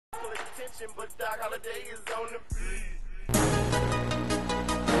Attention, but Doc Holiday is on the beat.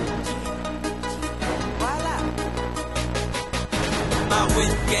 My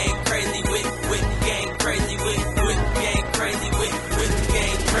whip gang crazy, whip gang crazy, whip gang crazy, whip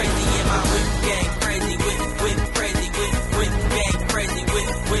gang crazy, yeah, my whip gang crazy, whip crazy, whip gang crazy,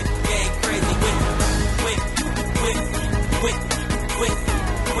 whip gang crazy, whip.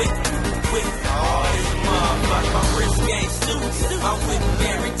 Oh, this motherfucker, my wrist gang stupid, my whip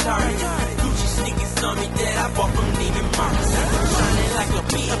gang retarded. Gucci sneakers on me that I bought from Neiman Marcus. Shining like a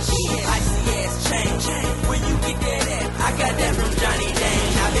bitch, icy ass chain. Where you get that at? I got that from Johnny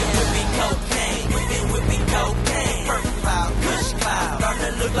Dane. I've been whipping cocaine. Purple cloud, kush cloud, starting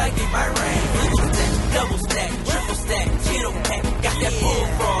to look like it might rain. Double stack, triple stack, Tito pack. Got that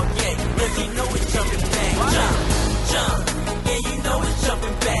bullfrog, yeah. Look, you know it's jumping back. Jump, yeah, you know it's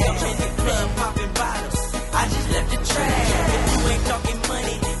jumping back. In the club popping bottles, I just left the track. If you ain't talking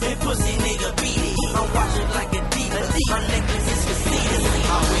money, then pussy nigga beat it. I'm watching like a diva. My necklace is casitas.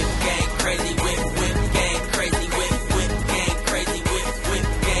 My whip gang crazy, whip gang crazy, whip gang crazy, whip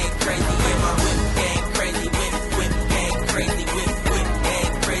gang crazy. Yeah, my whip gang crazy, whip gang crazy, whip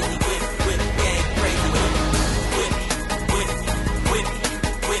gang crazy, whip gang crazy, whip.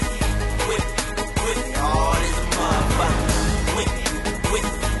 Oh, this motherfucker. Whip.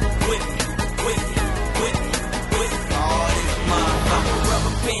 Oh, this motherfucker.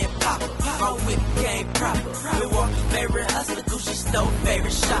 Rubber band popper. My whip game proper. Milwaukee favorite hustler, Gucci stole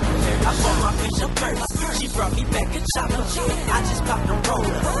favorite shopper. I bought my bitch a purse. She brought me back a chopper. I just popped a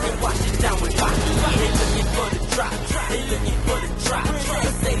roller and washed it down with vodka. They looking for the drop. They looking for the drop.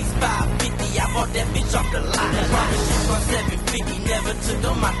 Mercedes 550. I bought that bitch off the lot. Promise you for 750. Never took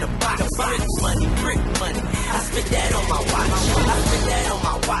them out the box. Brick money. I spent that on my watch.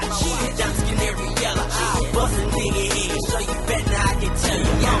 John Canary yellow. I bust a nigga head. So you bet now I can tell you.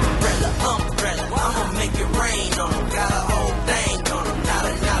 Umbrella. I'ma make it rain on them. Got a whole thing on them. Not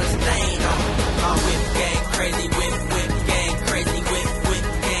a stain on them. My whip gang crazy, whip gang crazy, whip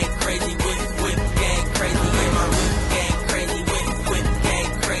gang crazy, whip gang crazy. Yeah, my whip gang crazy, whip gang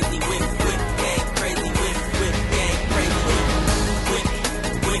crazy, whip gang crazy, whip gang crazy. Whip.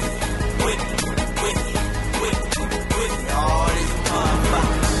 Oh, this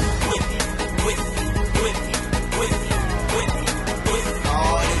motherfucker. Whip.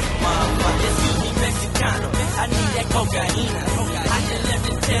 Oh, this motherfucker. Excuse me, Mexicano. I need that cocaine. I just left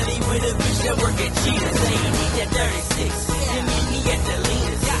the telly with a bitch that work at Cheetah. Say you need that 36. And meet me at the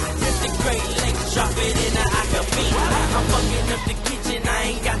Lenas. That's the Great Lakes. Drop it in the Acapina. I'm fucking up the kitchen. I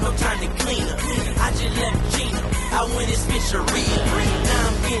ain't got no time to clean up. I just left Gino. I went and spit Sharia. Now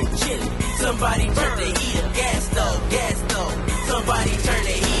I'm getting chilly. Somebody turn the heater. Gas stove. Somebody turn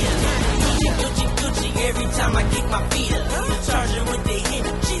the heater. Gucci. Every time I kick my feet up. Charging with the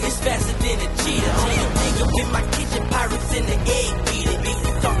hidden.